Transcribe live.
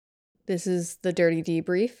This is the Dirty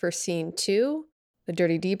Debrief for Scene 2. The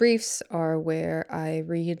Dirty Debriefs are where I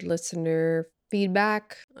read listener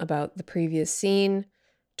feedback about the previous scene,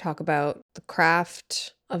 talk about the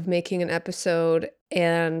craft of making an episode,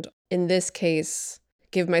 and in this case,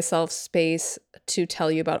 give myself space to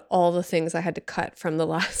tell you about all the things I had to cut from the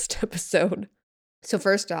last episode. So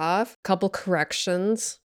first off, a couple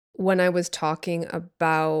corrections. When I was talking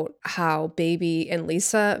about how Baby and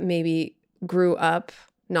Lisa maybe grew up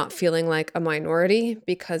not feeling like a minority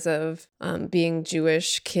because of being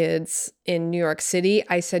Jewish kids in New York City,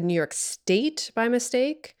 I said New York State by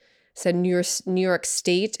mistake. I said New York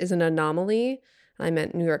State is an anomaly. I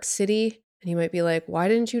meant New York City. And you might be like, why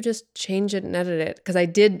didn't you just change it and edit it? Because I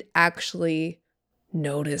did actually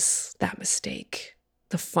notice that mistake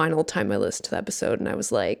the final time I listened to the episode. And I was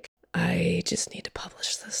like, I just need to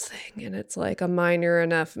publish this thing. And it's like a minor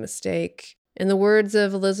enough mistake. In the words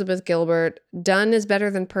of Elizabeth Gilbert, done is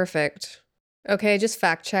better than perfect. Okay, I just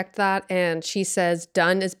fact checked that. And she says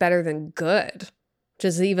done is better than good, which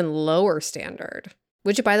is an even lower standard.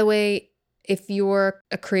 Which, by the way, if you're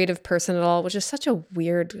a creative person at all, which is such a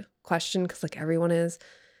weird question because like everyone is,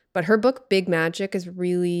 but her book, Big Magic, is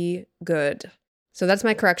really good. So that's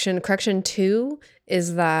my correction. Correction 2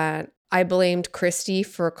 is that I blamed Christy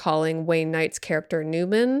for calling Wayne Knight's character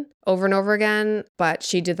Newman over and over again, but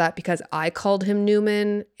she did that because I called him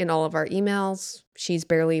Newman in all of our emails. She's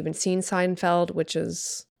barely even seen Seinfeld, which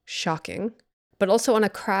is shocking. But also on a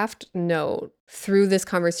craft note, through this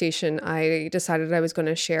conversation, I decided I was going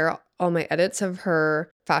to share all my edits of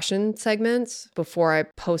her fashion segments before I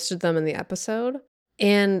posted them in the episode.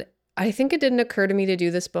 And I think it didn't occur to me to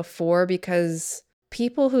do this before because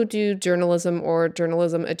people who do journalism or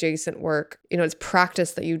journalism adjacent work, it's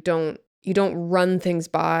practice that you don't run things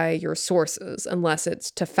by your sources unless it's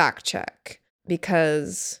to fact check,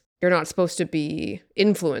 because you're not supposed to be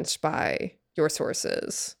influenced by your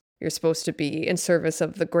sources. You're supposed to be in service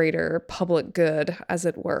of the greater public good, as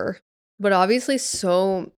it were. But obviously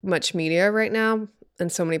so much media right now and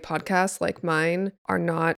so many podcasts like mine are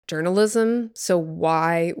not journalism. So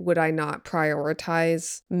why would I not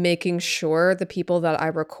prioritize making sure the people that I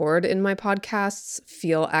record in my podcasts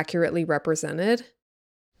feel accurately represented?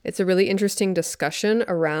 It's a really interesting discussion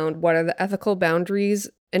around what are the ethical boundaries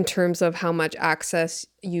in terms of how much access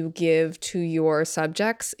you give to your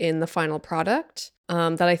subjects in the final product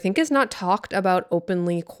that I think is not talked about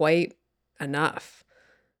openly quite enough.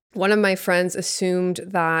 One of my friends assumed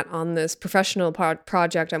that on this professional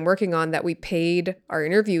project I'm working on that we paid our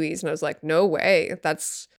interviewees. And I was like, no way.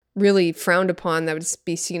 That's really frowned upon. That would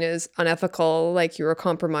be seen as unethical, like you were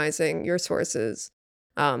compromising your sources.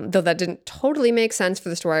 Though that didn't totally make sense for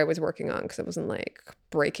the story I was working on because it wasn't like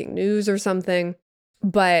breaking news or something.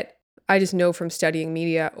 But I just know from studying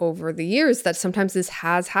media over the years that sometimes this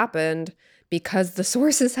has happened because the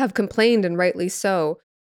sources have complained, and rightly so.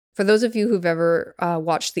 For those of you who've ever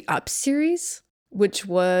watched the Up series, which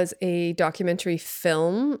was a documentary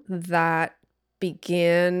film that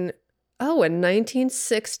began, in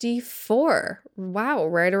 1964. Wow,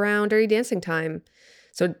 right around Dirty Dancing time.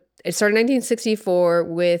 So it started in 1964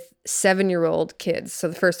 with 7-year-old kids. So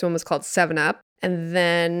the first one was called 7 Up. And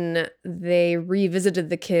then they revisited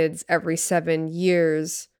the kids every 7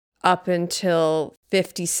 years up until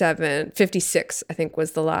 56, I think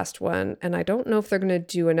was the last one. And I don't know if they're going to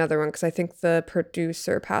do another one because I think the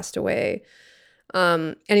producer passed away.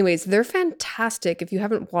 Anyways, they're fantastic if you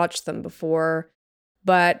haven't watched them before.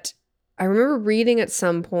 But I remember reading at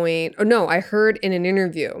some point, I heard in an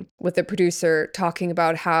interview with the producer talking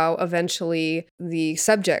about how eventually the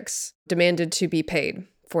subjects demanded to be paid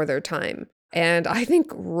for their time. And I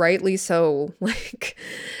think rightly so, like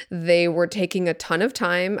they were taking a ton of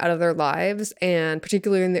time out of their lives. And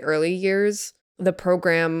particularly in the early years, the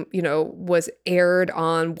program, was aired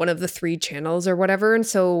on one of the 3 channels or whatever. And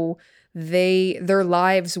so their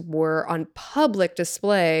lives were on public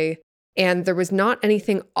display and there was not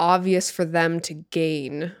anything obvious for them to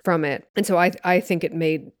gain from it. And so I think it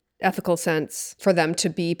made ethical sense for them to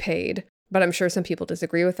be paid. But I'm sure some people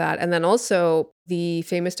disagree with that. And then also the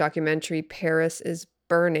famous documentary Paris is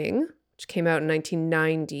Burning, which came out in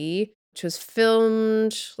 1990, which was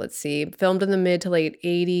filmed in the mid to late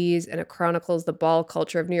 80s, and it chronicles the ball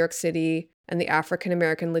culture of New York City and the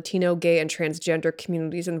African-American, Latino, gay, and transgender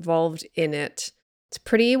communities involved in it. It's a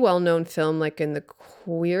pretty well-known film, like in the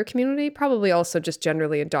queer community, probably also just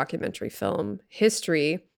generally in documentary film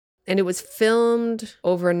history. And it was filmed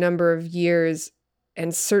over a number of years.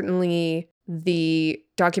 And certainly the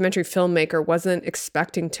documentary filmmaker wasn't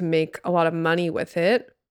expecting to make a lot of money with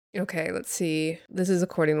it. Okay, let's see. This is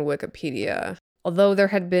according to Wikipedia. Although there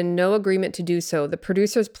had been no agreement to do so, the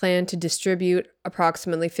producers planned to distribute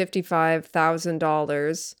approximately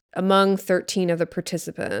 $55,000 among 13 of the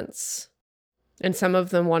participants. And some of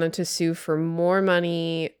them wanted to sue for more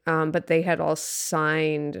money, but they had all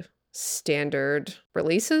signed standard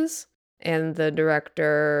releases. And the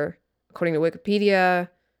director, according to Wikipedia,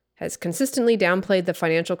 has consistently downplayed the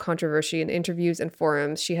financial controversy in interviews and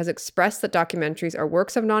forums. She has expressed that documentaries are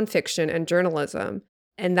works of nonfiction and journalism,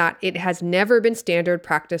 and that it has never been standard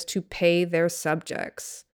practice to pay their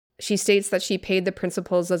subjects. She states that she paid the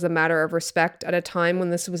principals as a matter of respect at a time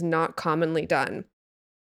when this was not commonly done.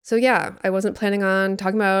 So yeah, I wasn't planning on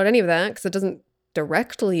talking about any of that because it doesn't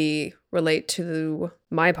directly relate to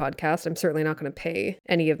my podcast. I'm certainly not going to pay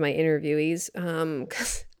any of my interviewees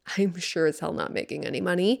because I'm sure as hell not making any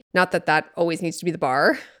money. Not that that always needs to be the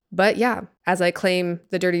bar. But yeah, as I claim,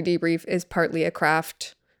 the Dirty Debrief is partly a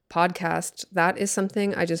craft podcast. That is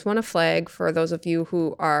something I just want to flag for those of you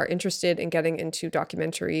who are interested in getting into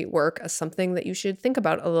documentary work as something that you should think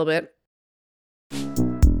about a little bit.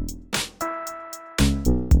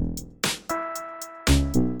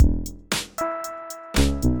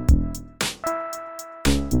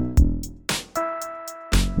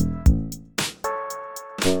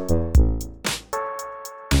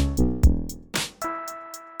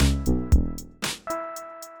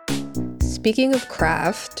 Speaking of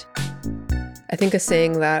craft, I think a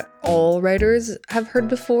saying that all writers have heard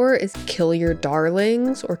before is kill your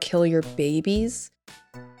darlings or kill your babies.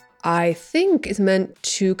 I think is meant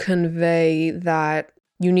to convey that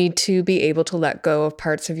you need to be able to let go of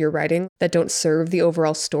parts of your writing that don't serve the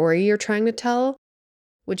overall story you're trying to tell,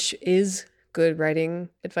 which is good writing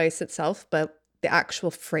advice itself, but the actual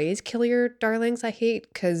phrase kill your darlings I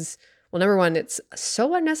hate because, well, number one, it's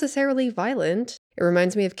so unnecessarily violent. It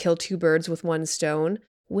reminds me of kill two birds with one stone,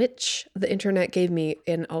 which the internet gave me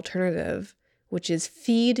an alternative, which is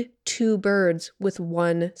feed two birds with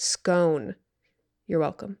one scone. You're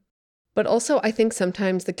welcome. But also, I think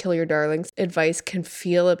sometimes the kill your darlings advice can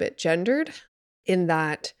feel a bit gendered in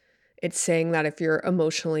that it's saying that if you're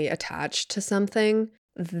emotionally attached to something,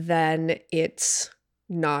 then it's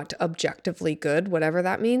not objectively good, whatever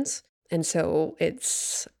that means. And so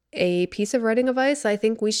it's a piece of writing advice I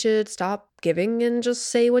think we should stop giving and just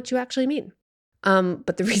say what you actually mean.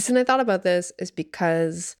 But the reason I thought about this is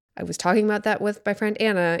because I was talking about that with my friend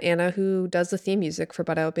Anna who does the theme music for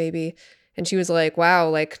Butt Out Baby. And she was like, wow,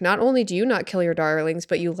 like not only do you not kill your darlings,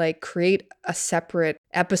 but you like create a separate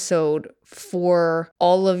episode for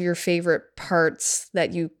all of your favorite parts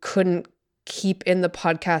that you couldn't keep in the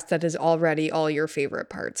podcast that is already all your favorite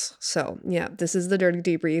parts. So yeah, this is the Dirty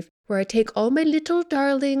Debrief, where I take all my little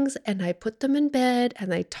darlings and I put them in bed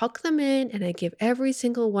and I tuck them in and I give every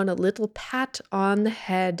single one a little pat on the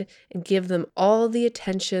head and give them all the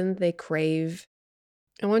attention they crave.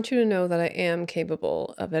 I want you to know that I am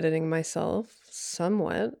capable of editing myself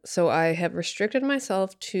somewhat, so I have restricted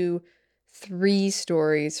myself to 3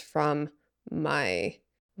 stories from my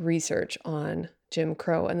research on Jim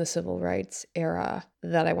Crow and the civil rights era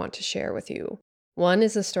that I want to share with you. One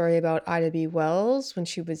is a story about Ida B. Wells when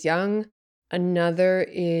she was young. Another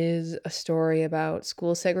is a story about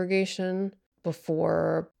school segregation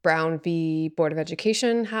before Brown v. Board of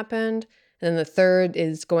Education happened. And then the third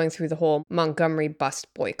is going through the whole Montgomery bus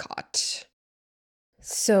boycott.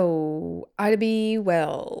 So, Ida B.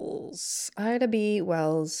 Wells.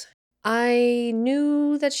 I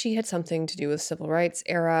knew that she had something to do with civil rights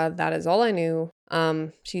era. That is all I knew.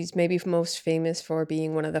 She's maybe most famous for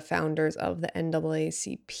being one of the founders of the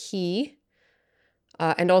NAACP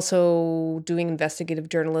and also doing investigative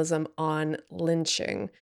journalism on lynching.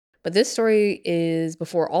 But this story is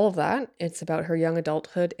before all of that. It's about her young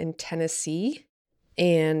adulthood in Tennessee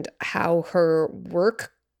and how her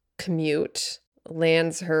work commute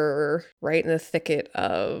lands her right in the thicket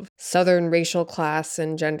of Southern racial class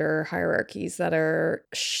and gender hierarchies that are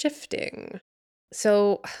shifting.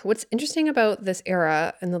 So what's interesting about this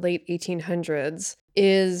era in the late 1800s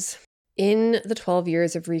is in the 12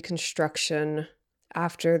 years of Reconstruction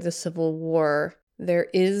after the Civil War, there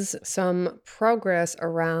is some progress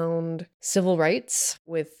around civil rights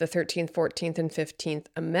with the 13th, 14th, and 15th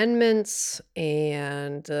Amendments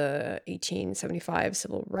and the 1875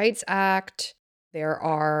 Civil Rights Act. There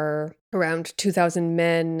are around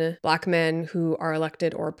 2,000 Black men, who are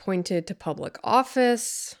elected or appointed to public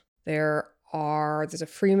office. There's a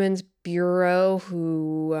Freedmen's Bureau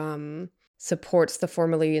who supports the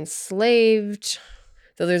formerly enslaved.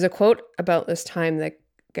 Though there's a quote about this time that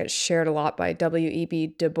gets shared a lot by W.E.B.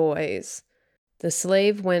 Du Bois. The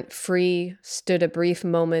slave went free, stood a brief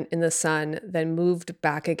moment in the sun, then moved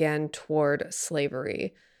back again toward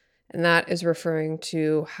slavery. And that is referring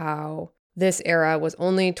to how this era was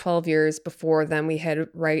only 12 years before then we head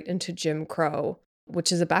right into Jim Crow,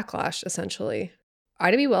 which is a backlash, essentially.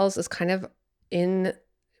 Ida B. Wells is kind of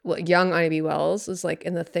young Ida B. Wells is like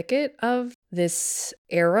in the thicket of this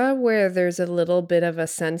era where there's a little bit of a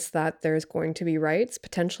sense that there's going to be rights,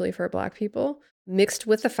 potentially for Black people, mixed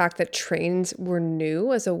with the fact that trains were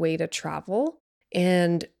new as a way to travel.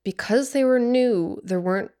 And because they were new, there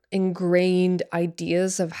weren't ingrained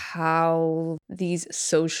ideas of how these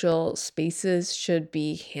social spaces should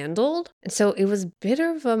be handled. And so it was a bit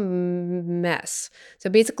of a mess. So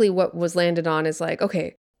basically what was landed on is like,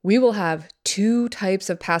 okay, we will have two types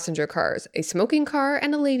of passenger cars, a smoking car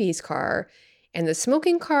and a ladies' car. And the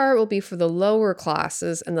smoking car will be for the lower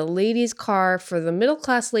classes and the ladies' car for the middle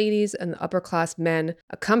class ladies and the upper class men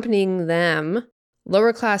accompanying them.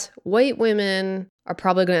 Lower class white women are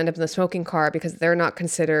probably going to end up in the smoking car because they're not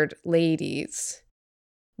considered ladies.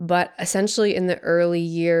 But essentially in the early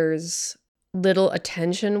years, little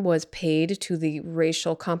attention was paid to the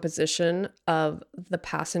racial composition of the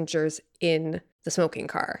passengers in the smoking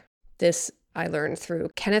car. This I learned through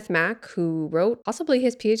Kenneth Mack, who wrote possibly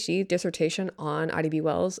his PhD dissertation on Ida B.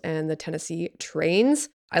 Wells and the Tennessee trains.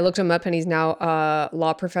 I looked him up and he's now a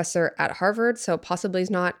law professor at Harvard, so possibly he's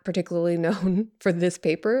not particularly known for this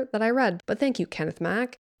paper that I read. But thank you, Kenneth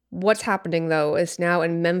Mack. What's happening, though, is now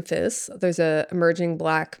in Memphis, there's an emerging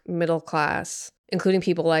Black middle class, including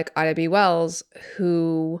people like Ida B. Wells,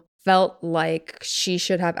 who felt like she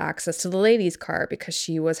should have access to the ladies' car because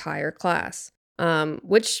she was higher class,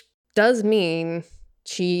 which does mean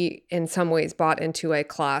she, in some ways, bought into a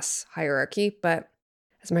class hierarchy. But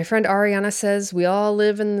as my friend Ariana says, we all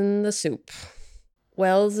live in the soup.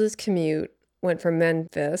 Wells's commute went from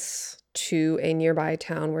Memphis to a nearby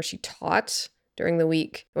town where she taught during the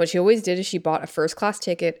week. And what she always did is she bought a first-class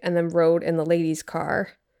ticket and then rode in the ladies'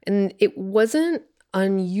 car. And it wasn't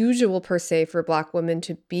unusual per se for Black women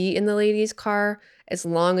to be in the ladies' car as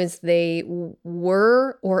long as they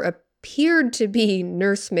were or appeared to be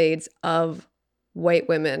nursemaids of white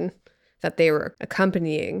women that they were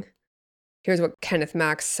accompanying. Here's what Kenneth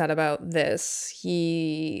Mack said about this.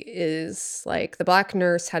 He is like, the Black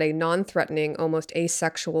nurse had a non-threatening, almost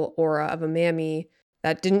asexual aura of a mammy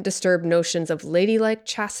that didn't disturb notions of ladylike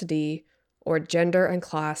chastity or gender and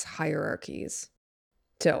class hierarchies.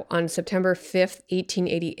 So on September 5th,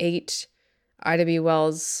 1888, Ida B.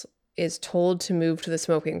 Wells is told to move to the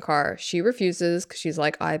smoking car. She refuses because she's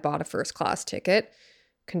like, I bought a first-class ticket.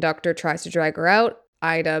 Conductor tries to drag her out.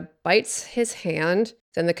 Ida bites his hand.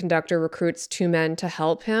 Then the conductor recruits two men to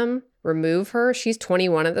help him remove her. She's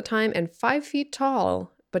 21 at the time and 5 feet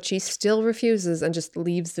tall, but she still refuses and just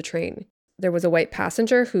leaves the train. There was a white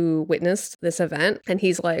passenger who witnessed this event, and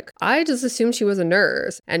he's like, I just assumed she was a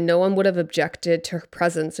nurse, and no one would have objected to her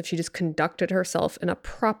presence if she just conducted herself in a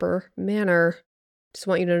proper manner. Just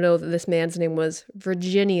want you to know that this man's name was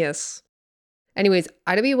Virginius. Anyways,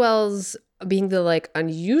 Ida B. Wells, being the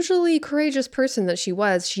unusually courageous person that she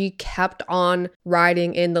was, she kept on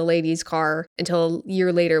riding in the ladies' car until a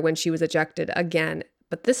year later when she was ejected again.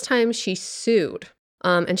 But this time she sued.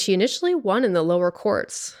 And she initially won in the lower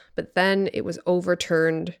courts, but then it was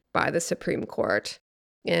overturned by the Supreme Court.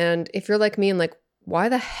 And if you're like me and like, why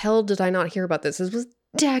the hell did I not hear about this? This was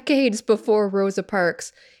decades before Rosa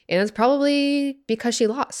Parks, and it's probably because she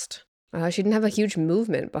lost. She didn't have a huge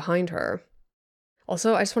movement behind her.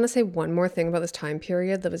 Also, I just want to say one more thing about this time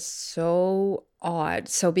period that was so odd.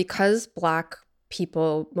 So because Black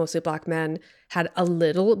people, mostly Black men, had a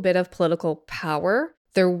little bit of political power,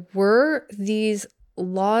 there were these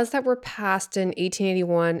laws that were passed in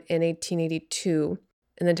 1881 and 1882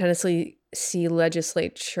 in the Tennessee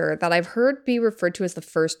legislature that I've heard be referred to as the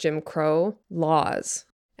first Jim Crow laws.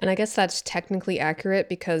 And I guess that's technically accurate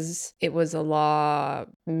because it was a law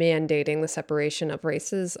mandating the separation of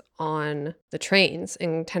races on the trains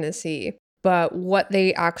in Tennessee. But what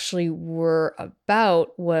they actually were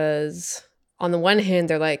about was, on the one hand,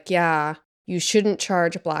 they're like, yeah, you shouldn't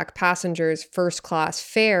charge Black passengers first-class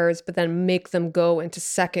fares, but then make them go into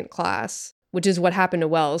second class, which is what happened to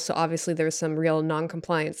Wells. So obviously there was some real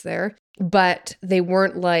non-compliance there. But they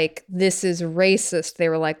weren't like, this is racist. They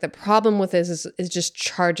were like, the problem with this is just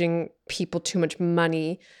charging people too much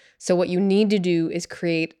money. So what you need to do is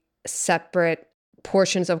create separate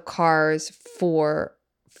portions of cars for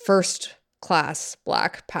first-class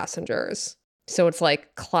Black passengers. So it's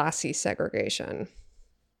like classy segregation.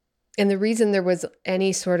 And the reason there was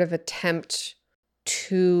any sort of attempt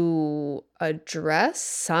to address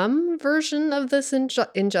some version of this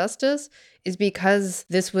injustice is because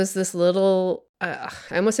this was this little I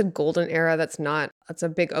almost said golden era. That's a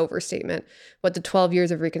big overstatement. But the 12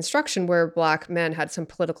 years of Reconstruction where Black men had some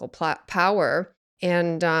political power,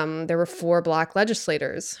 and there were 4 Black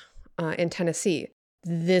legislators in Tennessee.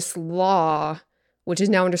 This law, which is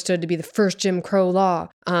now understood to be the first Jim Crow law,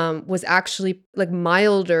 was actually like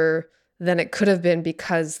milder than it could have been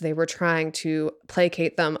because they were trying to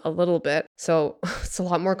placate them a little bit. So it's a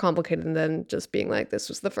lot more complicated than just being like, this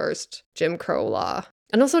was the first Jim Crow law.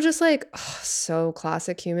 And also just like, so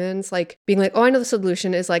classic humans, like being like, oh, I know the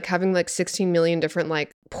solution is like having like 16 million different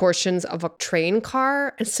like portions of a train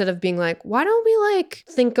car, instead of being like, why don't we like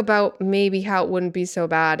think about maybe how it wouldn't be so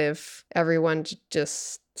bad if everyone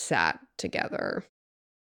just sat together.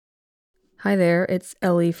 Hi there, it's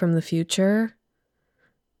Ellie from the future.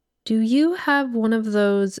 Do you have one of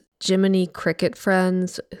those Jiminy Cricket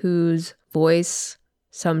friends whose voice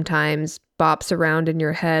sometimes bops around in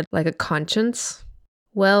your head like a conscience?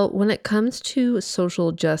 Well, when it comes to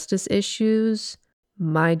social justice issues,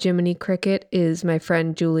 my Jiminy Cricket is my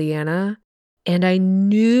friend Juliana. And I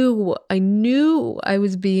knew I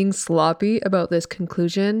was being sloppy about this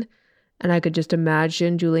conclusion, and I could just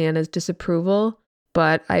imagine Juliana's disapproval,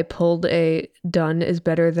 but I pulled a done is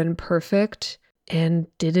better than perfect and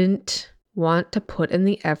didn't want to put in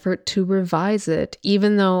the effort to revise it,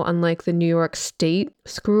 even though, unlike the New York State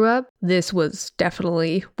screw-up, this was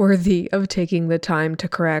definitely worthy of taking the time to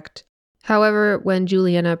correct. However, when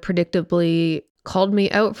Juliana predictably called me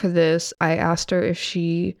out for this, I asked her if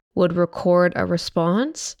she would record a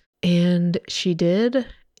response, and she did,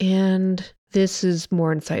 and this is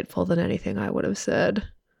more insightful than anything I would have said.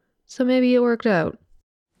 So maybe it worked out.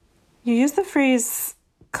 You use the phrase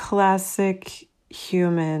classic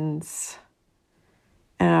humans,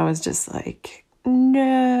 and I was just like,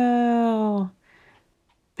 no,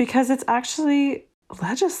 because it's actually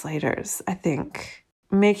legislators, I think,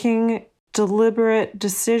 making deliberate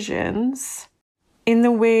decisions in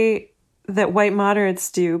the way that white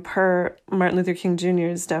moderates do per Martin Luther King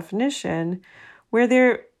Jr.'s definition, where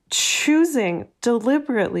they're choosing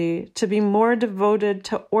deliberately to be more devoted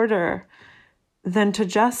to order than to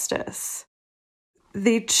justice.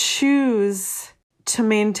 They choose to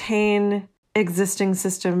maintain existing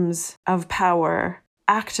systems of power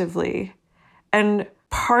actively. And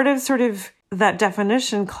part of sort of that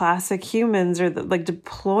definition, classic humans, or like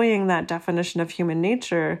deploying that definition of human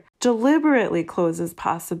nature, deliberately closes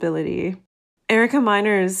possibility. Erica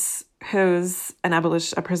Miners, who's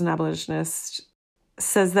a prison abolitionist,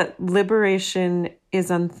 says that liberation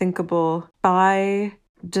is unthinkable by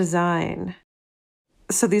design.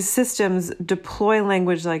 So these systems deploy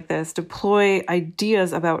language like this, deploy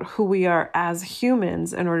ideas about who we are as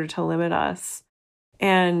humans in order to limit us.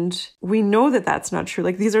 And we know that that's not true.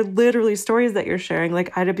 Like, these are literally stories that you're sharing,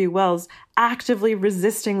 like Ida B. Wells actively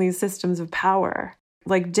resisting these systems of power.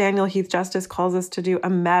 Like Daniel Heath Justice calls us to do,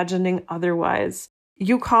 imagining otherwise.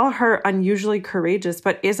 You call her unusually courageous,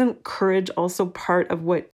 but isn't courage also part of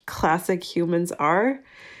what classic humans are?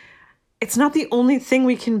 It's not the only thing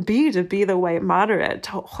we can be to be the white moderate,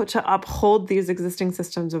 to uphold these existing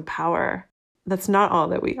systems of power. That's not all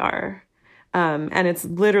that we are. And it's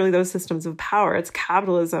literally those systems of power. It's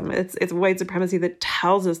capitalism. It's white supremacy that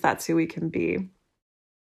tells us that's who we can be.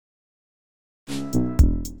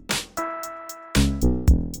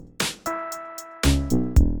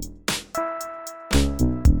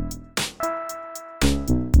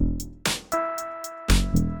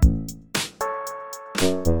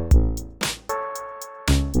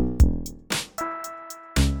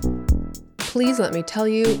 Please let me tell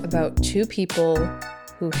you about 2 people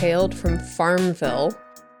who hailed from Farmville.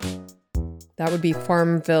 That would be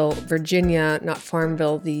Farmville, Virginia, not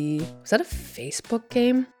Farmville. Was that a Facebook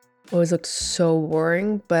game? It always looked so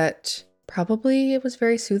boring, but probably it was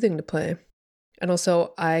very soothing to play. And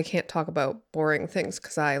also, I can't talk about boring things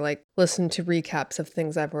because I listen to recaps of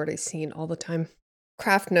things I've already seen all the time.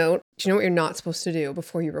 Craft note, do you know what you're not supposed to do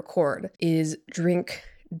before you record? Is drink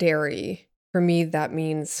dairy. For me, that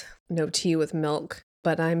means no tea with milk.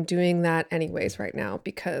 But I'm doing that anyways right now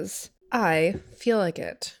because I feel like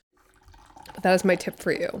it. But that is my tip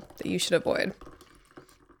for you that you should avoid.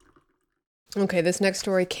 Okay, this next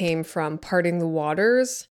story came from Parting the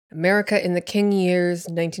Waters, America in the King Years,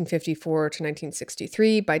 1954 to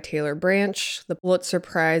 1963 by Taylor Branch, the Pulitzer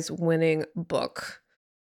Prize winning book.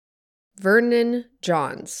 Vernon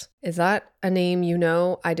Johns. Is that a name you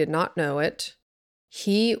know? I did not know it.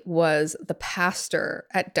 He was the pastor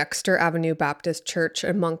at Dexter Avenue Baptist Church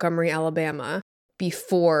in Montgomery, Alabama,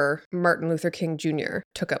 before Martin Luther King Jr.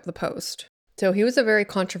 took up the post. So he was a very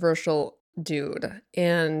controversial dude.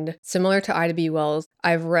 And similar to Ida B. Wells,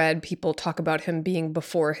 I've read people talk about him being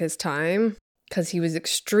before his time. because he was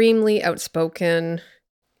extremely outspoken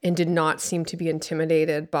and did not seem to be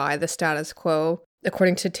intimidated by the status quo.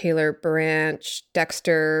 According to Taylor Branch,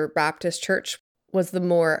 Dexter Baptist Church was the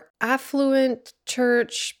more affluent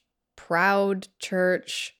church, proud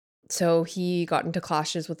church. So he got into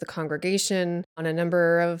clashes with the congregation on a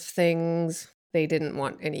number of things. They didn't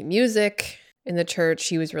want any music in the church.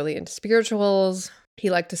 He was really into spirituals. He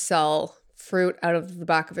liked to sell fruit out of the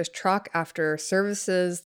back of his truck after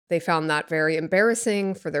services. They found that very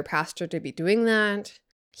embarrassing for their pastor to be doing that.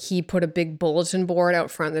 He put a big bulletin board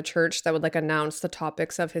out front of the church that would announce the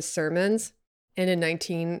topics of his sermons. And in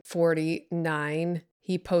 1949,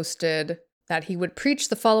 he posted that he would preach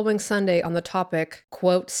the following Sunday on the topic,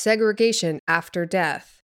 quote, segregation after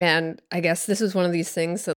death. And I guess this is one of these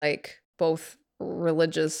things that both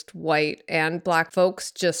religious white and Black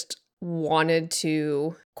folks just wanted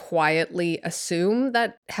to quietly assume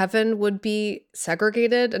that heaven would be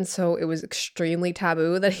segregated. And so it was extremely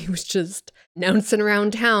taboo that he was just announcing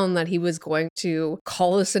around town that he was going to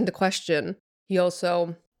call this into question. He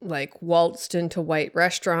also waltzed into white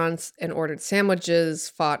restaurants and ordered sandwiches,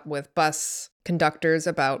 fought with bus conductors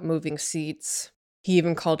about moving seats. He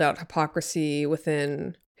even called out hypocrisy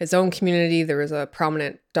within his own community. There was a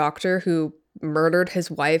prominent doctor who murdered his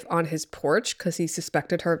wife on his porch because he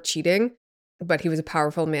suspected her of cheating, but he was a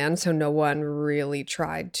powerful man, so no one really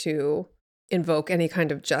tried to invoke any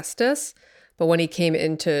kind of justice. But when he came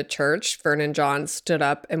into church, Vernon Johns stood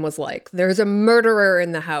up and was like, there's a murderer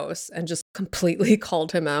in the house, and just completely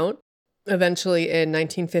called him out. Eventually, in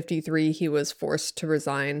 1953, he was forced to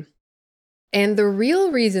resign. And the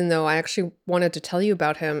real reason, though, I actually wanted to tell you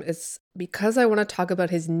about him is because I want to talk about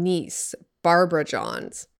his niece, Barbara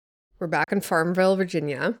Johns. We're back in Farmville,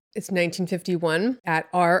 Virginia. It's 1951 at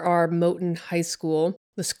R.R. Moton High School.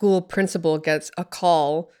 The school principal gets a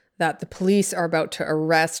call that the police are about to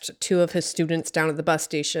arrest two of his students down at the bus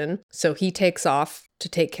station. So he takes off to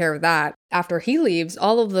take care of that. After he leaves,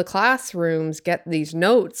 all of the classrooms get these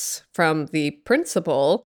notes from the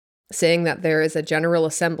principal saying that there is a general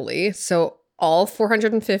assembly. So all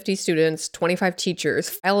 450 students, 25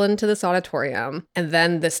 teachers file into this auditorium, and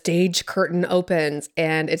then the stage curtain opens,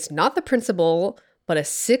 and it's not the principal, but a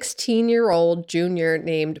 16-year-old junior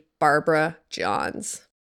named Barbara Johns.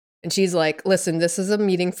 And she's like, listen, this is a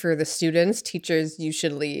meeting for the students. Teachers, you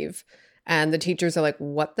should leave. And the teachers are like,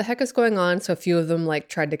 what the heck is going on? So a few of them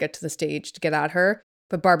tried to get to the stage to get at her.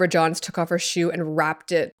 But Barbara Johns took off her shoe and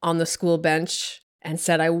wrapped it on the school bench and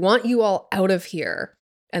said, I want you all out of here.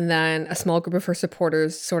 And then a small group of her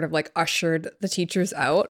supporters sort of ushered the teachers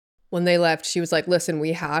out. When they left, she was like, listen,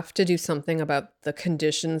 we have to do something about the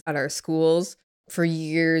conditions at our schools. For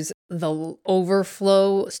years, the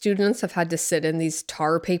overflow students have had to sit in these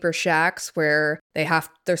tar paper shacks where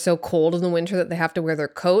they're so cold in the winter that they have to wear their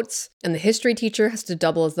coats. And the history teacher has to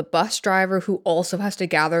double as the bus driver who also has to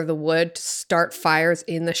gather the wood to start fires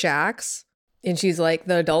in the shacks. And she's like,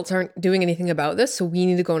 the adults aren't doing anything about this, so we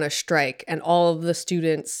need to go on a strike. And all of the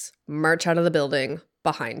students march out of the building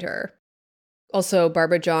behind her. Also,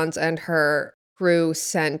 Barbara Johns and her crew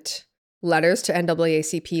sent letters to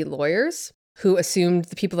NAACP lawyers who assumed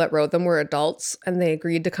the people that wrote them were adults, and they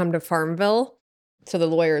agreed to come to Farmville. So the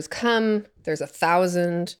lawyers come. There's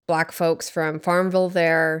 1,000 Black folks from Farmville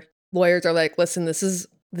there. Lawyers are like, listen,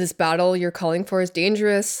 this battle you're calling for is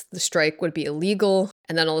dangerous. The strike would be illegal.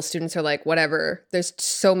 And then all the students are like, whatever. There's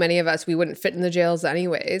so many of us, we wouldn't fit in the jails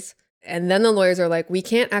anyways. And then the lawyers are like, we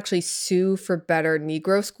can't actually sue for better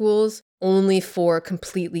Negro schools, only for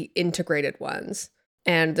completely integrated ones.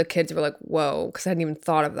 And the kids were like, whoa, because I hadn't even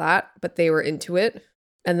thought of that, but they were into it.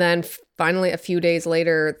 And then finally, a few days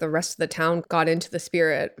later, the rest of the town got into the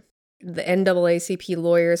spirit. The NAACP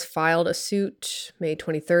lawyers filed a suit May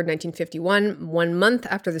 23rd, 1951, 1 month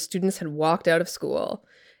after the students had walked out of school.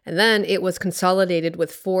 And then it was consolidated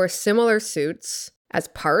with 4 similar suits as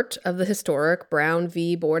part of the historic Brown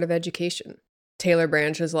v. Board of Education. Taylor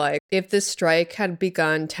Branch is like, if this strike had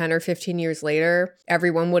begun 10 or 15 years later,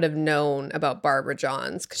 everyone would have known about Barbara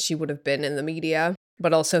Johns because she would have been in the media.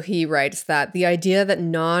 But also he writes that the idea that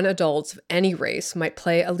non-adults of any race might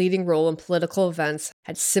play a leading role in political events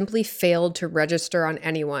had simply failed to register on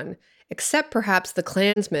anyone, except perhaps the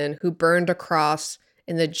Klansmen who burned a cross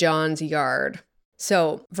in the Johns yard.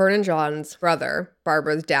 So Vernon Johns' brother,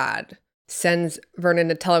 Barbara's dad, sends Vernon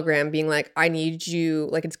a telegram being like, I need you,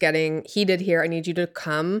 it's getting heated here. I need you to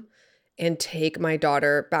come and take my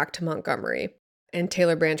daughter back to Montgomery. And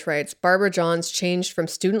Taylor Branch writes, Barbara Johns changed from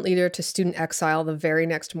student leader to student exile the very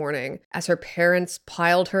next morning as her parents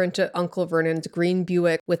piled her into Uncle Vernon's green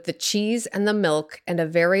Buick with the cheese and the milk and a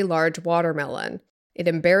very large watermelon. It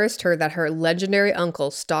embarrassed her that her legendary uncle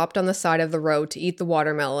stopped on the side of the road to eat the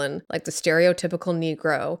watermelon like the stereotypical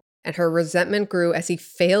Negro, and her resentment grew as he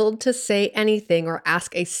failed to say anything or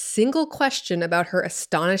ask a single question about her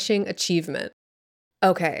astonishing achievement.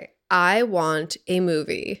 Okay, I want a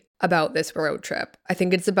movie about this road trip. I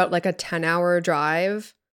think it's about like a 10-hour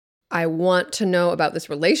drive. I want to know about this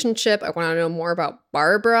relationship. I want to know more about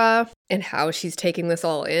Barbara and how she's taking this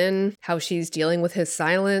all in, how she's dealing with his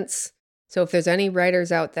silence. So if there's any writers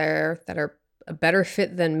out there that are a better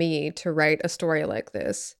fit than me to write a story like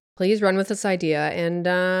this, please run with this idea. And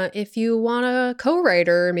if you want a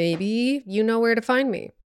co-writer, maybe you know where to find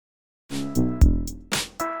me.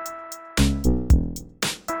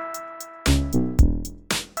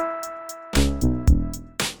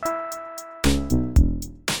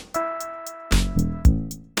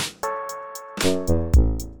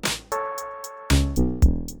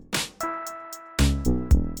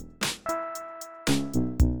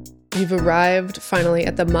 We've arrived finally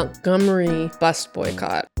at the Montgomery bus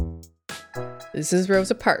boycott. This is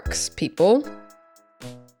Rosa Parks, people.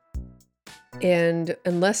 And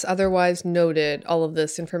unless otherwise noted, all of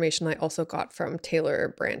this information I also got from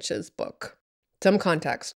Taylor Branch's book. Some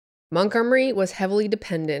context. Montgomery was heavily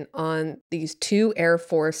dependent on these two Air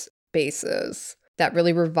Force bases that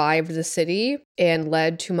really revived the city and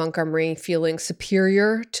led to Montgomery feeling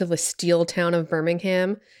superior to the steel town of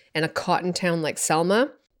Birmingham and a cotton town like Selma.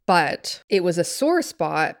 But it was a sore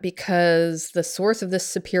spot because the source of this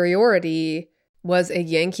superiority was a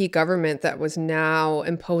Yankee government that was now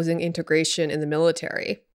imposing integration in the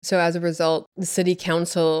military. So as a result, the city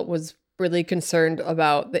council was really concerned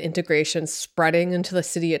about the integration spreading into the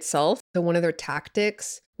city itself. So one of their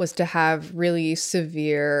tactics was to have really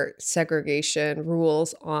severe segregation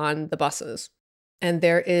rules on the buses. And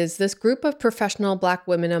there is this group of professional Black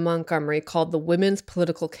women in Montgomery called the Women's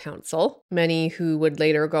Political Council, many who would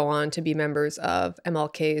later go on to be members of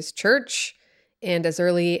MLK's church. And as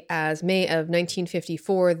early as May of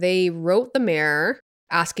 1954, they wrote the mayor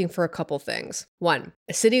asking for a couple things. One,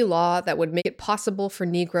 a city law that would make it possible for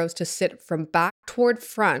Negroes to sit from back toward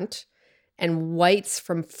front and whites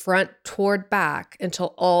from front toward back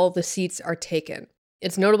until all the seats are taken.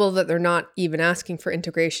 It's notable that they're not even asking for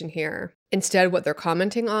integration here. Instead, what they're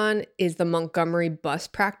commenting on is the Montgomery bus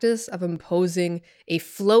practice of imposing a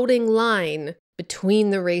floating line between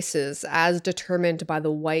the races as determined by the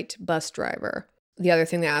white bus driver. The other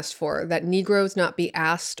thing they asked for, that Negroes not be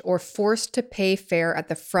asked or forced to pay fare at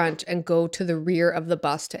the front and go to the rear of the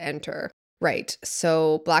bus to enter. Right,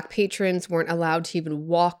 so Black patrons weren't allowed to even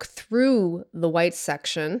walk through the white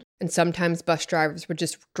section, and sometimes bus drivers would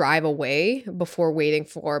just drive away before waiting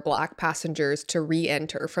for Black passengers to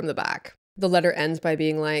re-enter from the back. The letter ends by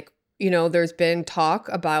being like, there's been talk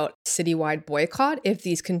about citywide boycott if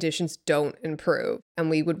these conditions don't improve, and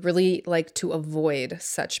we would really like to avoid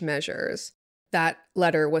such measures. That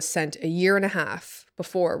letter was sent a year and a half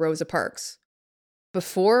before Rosa Parks.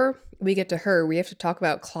 Before we get to her, we have to talk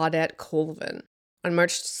about Claudette Colvin. On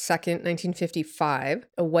March 2nd, 1955,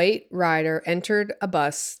 a white rider entered a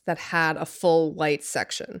bus that had a full white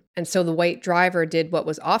section. And so the white driver did what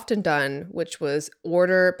was often done, which was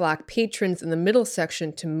order Black patrons in the middle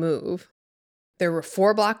section to move. There were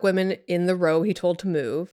 4 Black women in the row he told to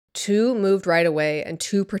move. 2 moved right away, and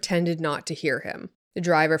 2 pretended not to hear him. The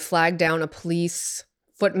driver flagged down a police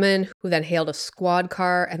footman who then hailed a squad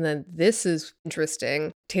car, and then this is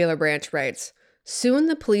interesting. Taylor Branch writes, soon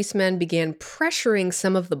the policemen began pressuring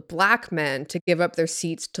some of the Black men to give up their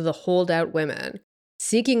seats to the holdout women.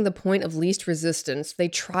 Seeking the point of least resistance, they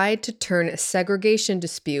tried to turn a segregation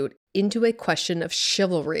dispute into a question of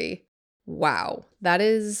chivalry. Wow, that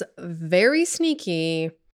is very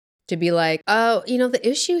sneaky to be like, oh, the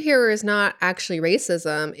issue here is not actually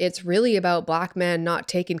racism. It's really about Black men not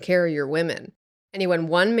taking care of your women. Anyway,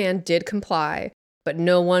 one man did comply, but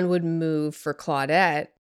no one would move for Claudette,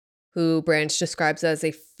 who Branch describes as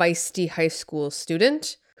a feisty high school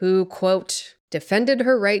student who, quote, defended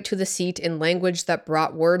her right to the seat in language that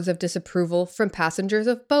brought words of disapproval from passengers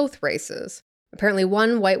of both races. Apparently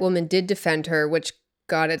one white woman did defend her, which,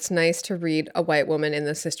 God, it's nice to read a white woman in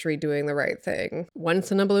this history doing the right thing.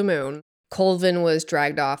 Once in a blue moon. Colvin was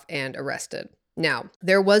dragged off and arrested. Now,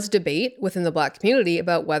 there was debate within the Black community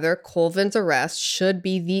about whether Colvin's arrest should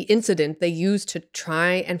be the incident they used to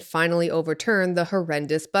try and finally overturn the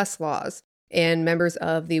horrendous bus laws. And members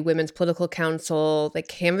of the Women's Political Council, they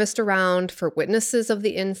canvassed around for witnesses of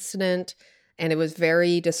the incident, and it was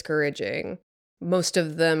very discouraging. Most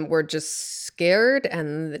of them were just scared,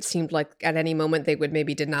 and it seemed like at any moment they would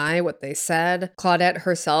maybe deny what they said. Claudette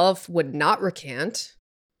herself would not recant,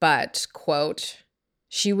 but, quote,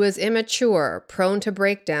 She was immature, prone to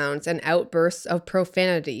breakdowns and outbursts of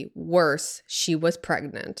profanity. Worse, she was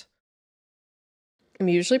pregnant. I'm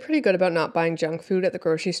usually pretty good about not buying junk food at the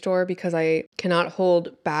grocery store because I cannot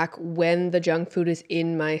hold back when the junk food is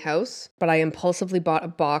in my house. But I impulsively bought a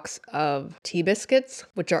box of tea biscuits,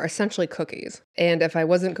 which are essentially cookies. And if I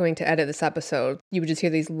wasn't going to edit this episode, you would just hear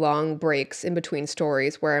these long breaks in between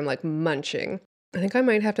stories where I'm like munching. I think I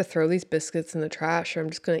might have to throw these biscuits in the trash, or I'm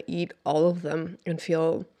just going to eat all of them and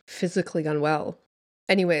feel physically unwell.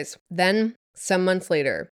 Anyways, then some months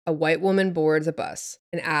later, a white woman boards a bus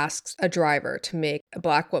and asks a driver to make a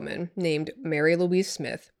black woman named Mary Louise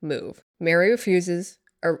Smith move. Mary refuses,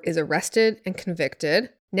 is arrested and convicted.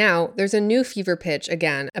 Now, there's a new fever pitch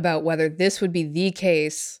again about whether this would be the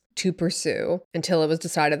case to pursue until it was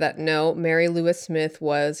decided that no, Mary Louise Smith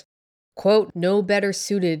was, quote, no better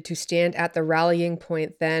suited to stand at the rallying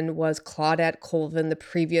point than was Claudette Colvin the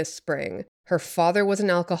previous spring. Her father was an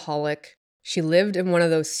alcoholic. She lived in one of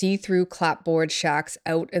those see-through clapboard shacks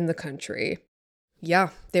out in the country. Yeah,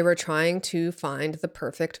 they were trying to find the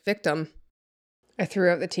perfect victim. I threw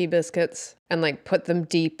out the tea biscuits and put them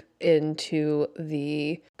deep into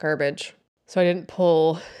the garbage. So I didn't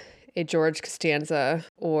pull a George Costanza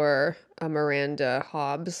or a Miranda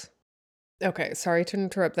Hobbs. Okay, sorry to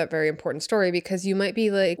interrupt that very important story because you might be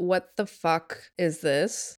like, what the fuck is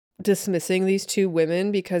this? Dismissing these two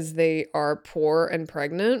women because they are poor and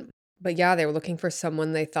pregnant? But yeah, they were looking for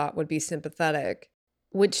someone they thought would be sympathetic,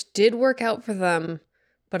 which did work out for them.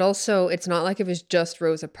 But also, it's not like it was just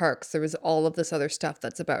Rosa Parks. There was all of this other stuff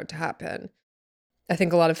that's about to happen. I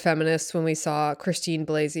think a lot of feminists, when we saw Christine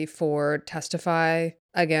Blasey Ford testify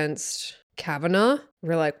against Kavanaugh,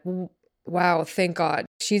 were like, wow, thank God.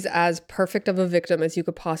 She's as perfect of a victim as you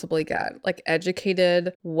could possibly get.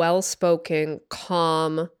 Educated, well-spoken,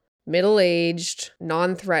 calm, middle-aged,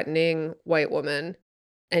 non-threatening white woman.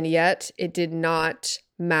 And yet it did not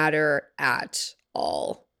matter at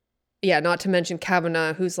all. Yeah, not to mention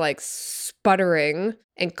Kavanaugh, who's sputtering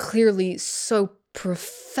and clearly so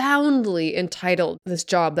profoundly entitled to this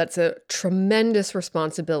job that's a tremendous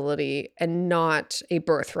responsibility and not a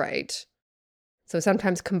birthright. So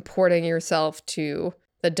sometimes comporting yourself to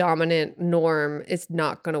the dominant norm is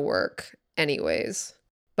not going to work anyways.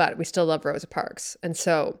 But we still love Rosa Parks. And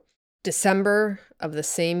so December of the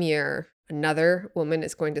same year, another woman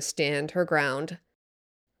is going to stand her ground.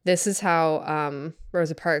 This is how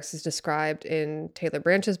Rosa Parks is described in Taylor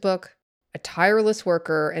Branch's book, a tireless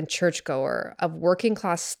worker and churchgoer of working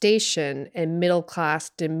class station and middle class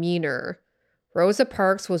demeanor. Rosa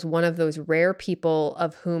Parks was one of those rare people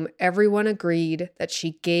of whom everyone agreed that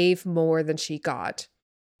she gave more than she got.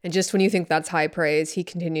 And just when you think that's high praise, he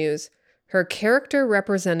continues, her character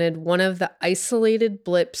represented one of the isolated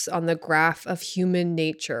blips on the graph of human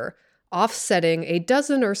nature, offsetting a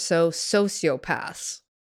dozen or so sociopaths.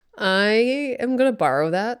 I am going to borrow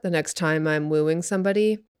that the next time I'm wooing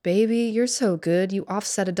somebody. Baby, you're so good, you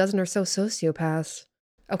offset a dozen or so sociopaths.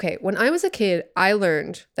 Okay, when I was a kid, I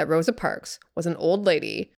learned that Rosa Parks was an old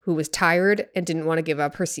lady who was tired and didn't want to give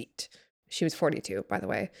up her seat. She was 42, by the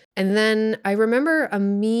way. And then I remember a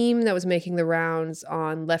meme that was making the rounds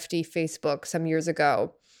on lefty Facebook some years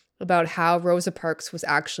ago about how Rosa Parks was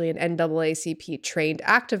actually an NAACP trained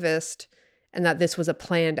activist and that this was a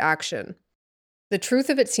planned action. The truth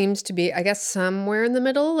of it seems to be, I guess, somewhere in the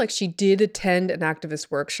middle. She did attend an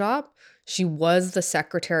activist workshop. She was the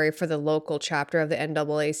secretary for the local chapter of the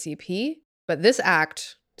NAACP. But this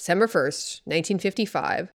act, December 1st,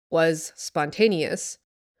 1955, was spontaneous.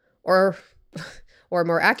 Or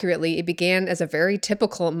more accurately, it began as a very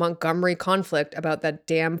typical Montgomery conflict about that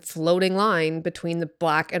damn floating line between the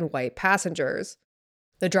black and white passengers.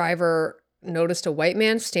 The driver noticed a white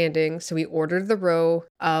man standing, so he ordered the row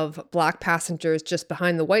of black passengers just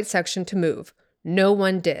behind the white section to move. No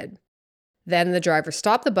one did. Then the driver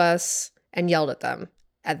stopped the bus and yelled at them.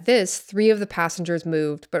 At this, 3 of the passengers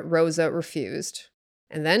moved, but Rosa refused.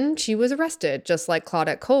 And then she was arrested, just like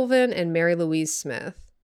Claudette Colvin and Mary Louise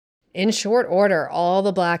Smith. In short order, all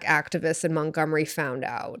the black activists in Montgomery found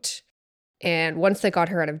out. And once they got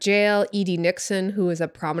her out of jail, E.D. Nixon, who was a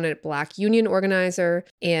prominent black union organizer,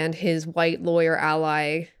 and his white lawyer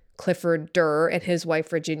ally, Clifford Durr, and his wife,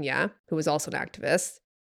 Virginia, who was also an activist,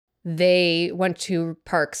 they went to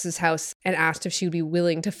Parks's house and asked if she would be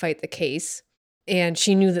willing to fight the case. And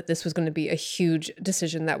she knew that this was going to be a huge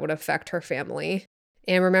decision that would affect her family.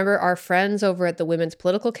 And remember our friends over at the Women's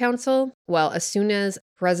Political Council? Well, as soon as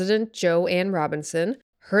President Joanne Robinson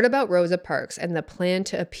heard about Rosa Parks and the plan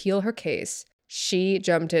to appeal her case, she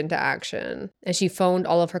jumped into action. And she phoned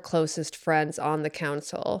all of her closest friends on the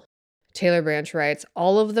council. Taylor Branch writes,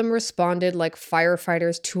 all of them responded like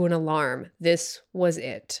firefighters to an alarm. This was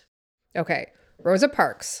it. Okay, Rosa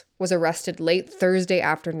Parks was arrested late Thursday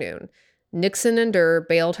afternoon. Nixon and Durr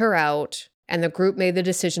bailed her out, and the group made the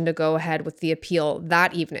decision to go ahead with the appeal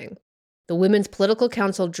that evening. The Women's Political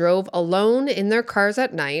Council drove alone in their cars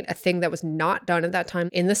at night, a thing that was not done at that time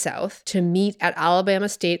in the South, to meet at Alabama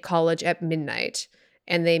State College at midnight,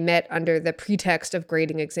 and they met under the pretext of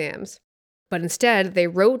grading exams. But instead, they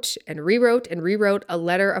wrote and rewrote a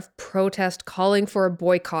letter of protest calling for a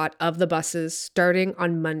boycott of the buses starting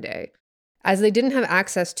on Monday. As they didn't have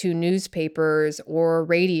access to newspapers or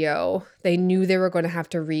radio, they knew they were going to have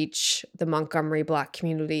to reach the Montgomery Black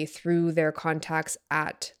community through their contacts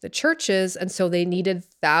at the churches, and so they needed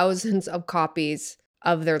thousands of copies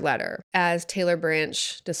of their letter. As Taylor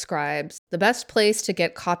Branch describes, the best place to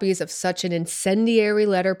get copies of such an incendiary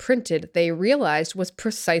letter printed, they realized, was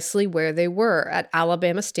precisely where they were, at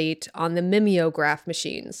Alabama State on the mimeograph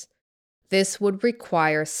machines. This would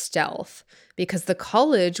require stealth, because the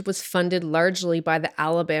college was funded largely by the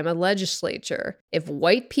Alabama legislature. If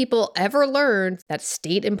white people ever learned that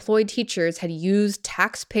state-employed teachers had used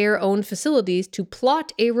taxpayer-owned facilities to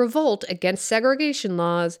plot a revolt against segregation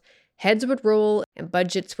laws, heads would roll and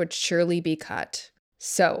budgets would surely be cut.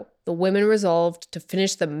 So, the women resolved to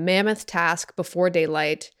finish the mammoth task before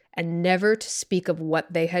daylight and never to speak of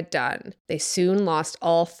what they had done. They soon lost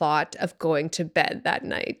all thought of going to bed that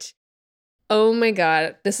night. Oh my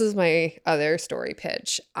God, this is my other story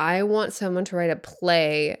pitch. I want someone to write a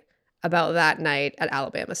play about that night at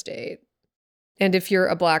Alabama State. And if you're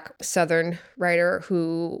a Black Southern writer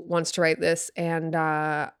who wants to write this and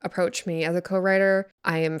approach me as a co-writer,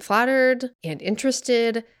 I am flattered and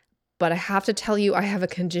interested, but I have to tell you, I have a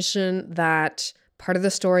condition that part of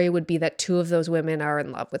the story would be that two of those women are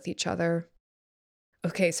in love with each other.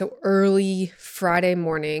 Okay, so early Friday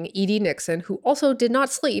morning, Edie Nixon, who also did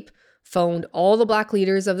not sleep, phoned all the Black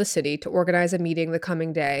leaders of the city to organize a meeting the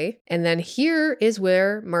coming day. And then here is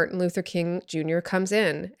where Martin Luther King Jr. comes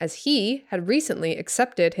in, as he had recently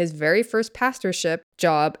accepted his very first pastorship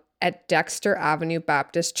job at Dexter Avenue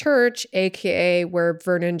Baptist Church, aka where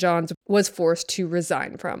Vernon Johns was forced to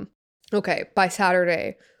resign from. Okay, by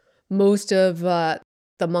Saturday, most of the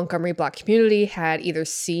Montgomery Black community had either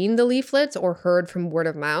seen the leaflets or heard from word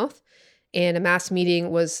of mouth. And a mass meeting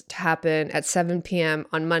was to happen at 7 p.m.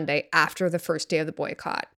 on Monday after the first day of the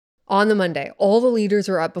boycott. On the Monday, all the leaders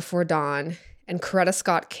were up before dawn, and Coretta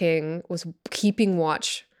Scott King was keeping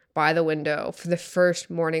watch by the window for the first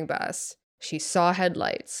morning bus. She saw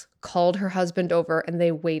headlights, called her husband over, and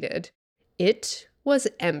they waited. It was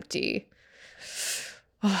empty.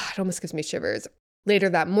 Oh, it almost gives me shivers. Later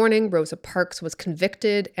that morning, Rosa Parks was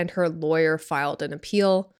convicted, and her lawyer filed an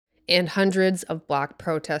appeal. And hundreds of Black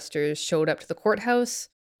protesters showed up to the courthouse,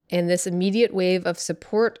 and this immediate wave of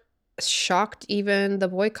support shocked even the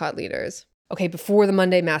boycott leaders. Okay, before the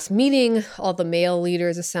Monday mass meeting, all the male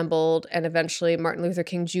leaders assembled, and eventually Martin Luther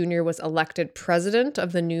King Jr. was elected president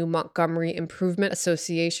of the new Montgomery Improvement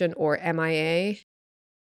Association, or MIA.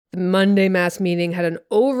 The Monday mass meeting had an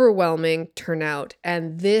overwhelming turnout,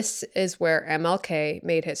 and this is where MLK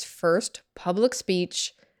made his first public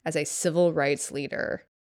speech as a civil rights leader.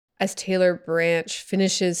 As Taylor Branch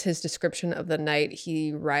finishes his description of the night,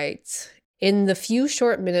 he writes, "In the few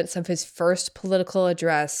short minutes of his first political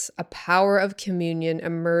address, a power of communion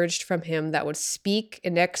emerged from him that would speak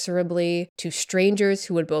inexorably to strangers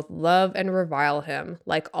who would both love and revile him,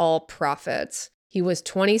 like all prophets. He was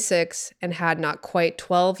 26 and had not quite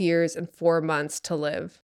 12 years and 4 months to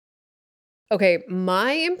live." Okay,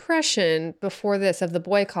 my impression before this of the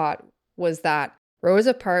boycott was that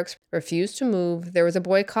Rosa Parks refused to move. There was a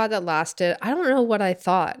boycott that lasted, I don't know what I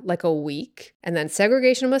thought, like a week. And then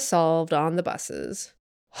segregation was solved on the buses.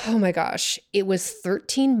 Oh my gosh, it was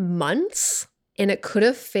 13 months? And it could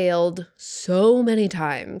have failed so many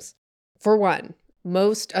times. For one,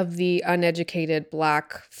 most of the uneducated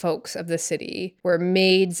Black folks of the city were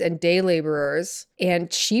maids and day laborers,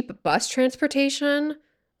 and cheap bus transportation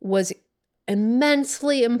was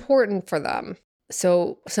immensely important for them.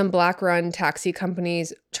 So some Black-run taxi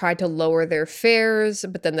companies tried to lower their fares,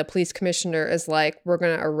 but then the police commissioner is like, we're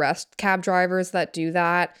going to arrest cab drivers that do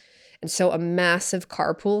that. And so a massive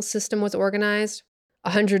carpool system was organized.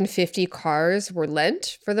 150 cars were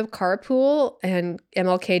lent for the carpool, and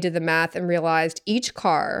MLK did the math and realized each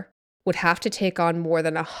car would have to take on more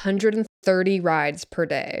than 130 rides per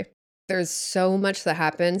day. There's so much that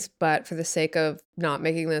happens, but for the sake of not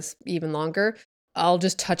making this even longer, I'll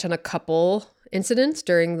just touch on a couple incidents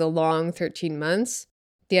during the long 13 months.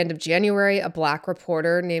 The end of January, a Black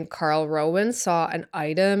reporter named Carl Rowan saw an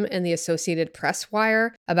item in the Associated Press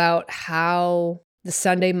wire about how the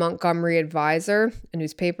Sunday Montgomery Advisor, a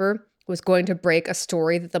newspaper, was going to break a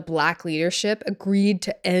story that the Black leadership agreed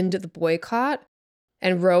to end the boycott.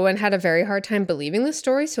 And Rowan had a very hard time believing this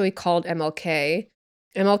story, so he called MLK.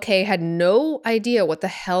 MLK had no idea what the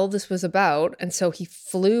hell this was about, and so he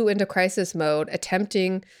flew into crisis mode,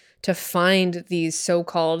 attempting to find these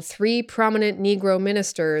so-called 3 prominent Negro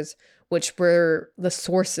ministers, which were the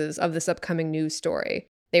sources of this upcoming news story.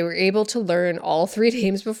 They were able to learn all 3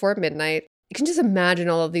 names before midnight. You can just imagine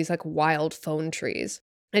all of these like wild phone trees.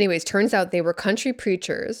 Anyways, turns out they were country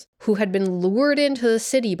preachers who had been lured into the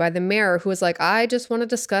city by the mayor, who was like, I just want to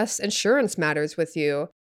discuss insurance matters with you.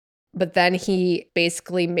 But then he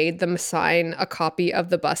basically made them sign a copy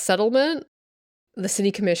of the bus settlement. The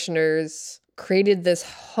city commissioners created this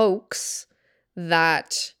hoax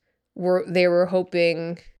that they were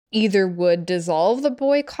hoping either would dissolve the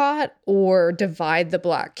boycott or divide the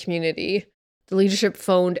Black community. The leadership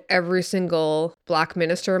phoned every single Black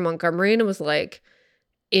minister in Montgomery and was like,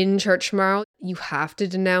 in church tomorrow, you have to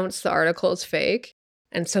denounce the article as fake.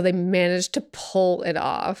 And so they managed to pull it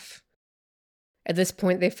off. At this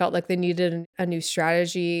point, they felt like they needed a new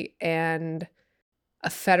strategy and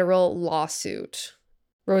a federal lawsuit.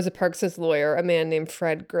 Rosa Parks' lawyer, a man named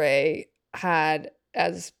Fred Gray, had,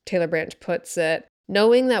 as Taylor Branch puts it,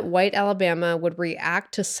 knowing that white Alabama would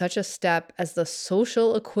react to such a step as the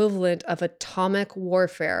social equivalent of atomic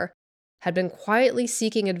warfare, had been quietly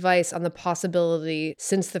seeking advice on the possibility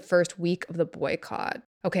since the first week of the boycott.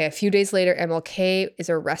 Okay, a few days later, MLK is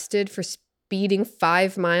arrested for speeding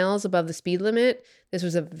 5 miles above the speed limit. This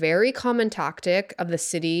was a very common tactic of the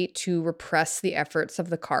city to repress the efforts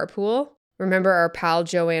of the carpool. Remember our pal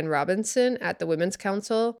Joanne Robinson at the Women's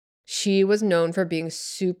Council? She was known for being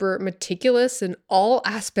super meticulous in all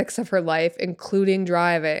aspects of her life, including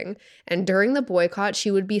driving. And during the boycott, she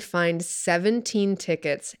would be fined 17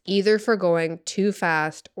 tickets, either for going too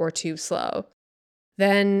fast or too slow.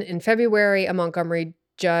 Then in February, a Montgomery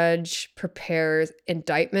judge prepares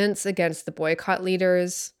indictments against the boycott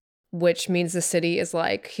leaders, which means the city is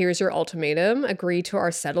like, here's your ultimatum, agree to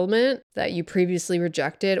our settlement that you previously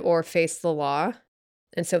rejected or face the law.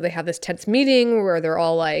 And so they have this tense meeting where they're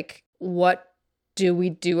all like, what do we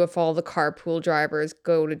do if all the carpool drivers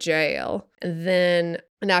go to jail? And then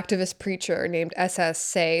an activist preacher named S.S.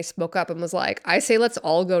 Say spoke up and was like, I say let's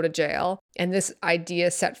all go to jail. And this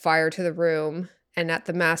idea set fire to the room. And at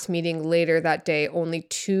the mass meeting later that day, only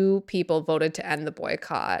 2 people voted to end the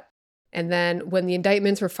boycott. And then when the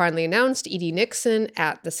indictments were finally announced, E.D. Nixon,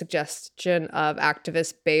 at the suggestion of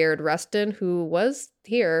activist Bayard Rustin, who was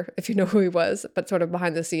here, if you know who he was, but sort of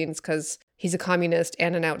behind the scenes because he's a communist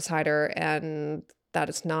and an outsider, and that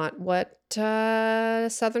is not what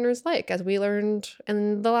Southerners like, as we learned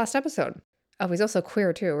in the last episode. Oh, he's also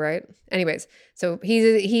queer too, right? Anyways, so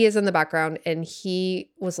he is in the background, and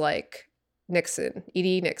he was like, Nixon,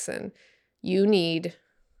 E.D. Nixon, you need...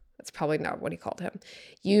 That's probably not what he called him.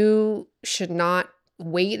 You should not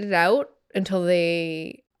wait it out until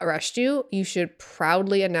they arrest you. You should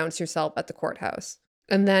proudly announce yourself at the courthouse.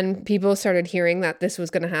 And then people started hearing that this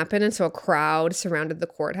was going to happen. And so a crowd surrounded the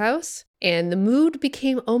courthouse and the mood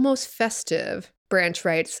became almost festive. Branch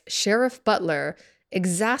writes, Sheriff Butler,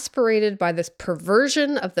 exasperated by this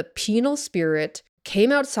perversion of the penal spirit,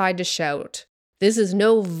 came outside to shout, this is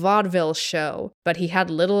no vaudeville show, but he had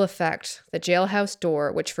little effect. The jailhouse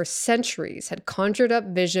door, which for centuries had conjured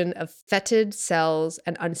up vision of fetid cells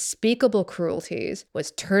and unspeakable cruelties,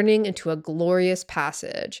 was turning into a glorious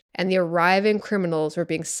passage, and the arriving criminals were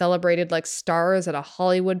being celebrated like stars at a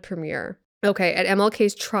Hollywood premiere. Okay, at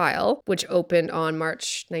MLK's trial, which opened on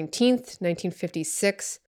March 19th,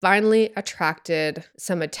 1956, finally attracted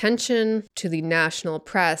some attention to the national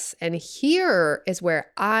press, and here is where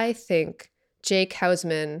I think Jake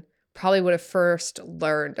Hausman probably would have first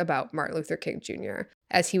learned about Martin Luther King Jr.,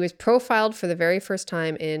 as he was profiled for the very first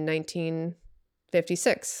time in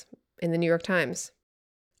 1956 in the New York Times.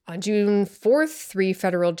 On June 4th, 3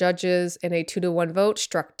 federal judges in a 2-1 vote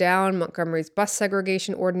struck down Montgomery's bus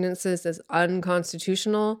segregation ordinances as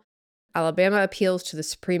unconstitutional. Alabama appeals to the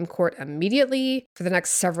Supreme Court immediately. For the next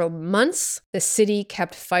several months, the city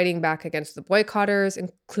kept fighting back against the boycotters,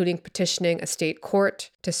 including petitioning a state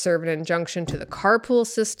court to serve an injunction to the carpool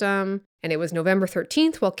system. And it was November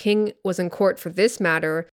 13th, while King was in court for this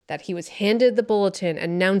matter, that he was handed the bulletin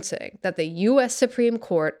announcing that the U.S. Supreme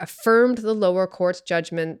Court affirmed the lower court's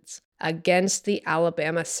judgments against the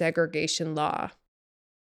Alabama segregation law.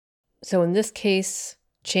 So in this case,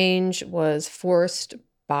 change was forced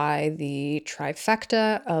by the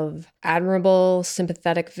trifecta of admirable,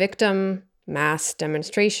 sympathetic victim, mass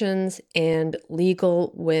demonstrations, and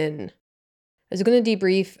legal win. I was going to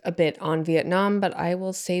debrief a bit on Vietnam, but I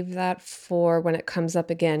will save that for when it comes up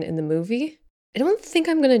again in the movie. I don't think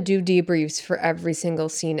I'm going to do debriefs for every single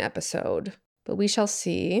scene episode, but we shall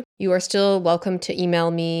see. You are still welcome to email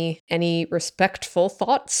me any respectful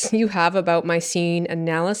thoughts you have about my scene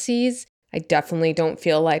analyses. I definitely don't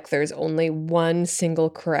feel like there's only one single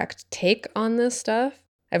correct take on this stuff.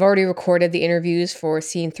 I've already recorded the interviews for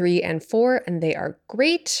scene 3 and 4, and they are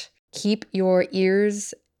great. Keep your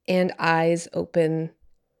ears and eyes open.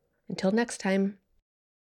 Until next time.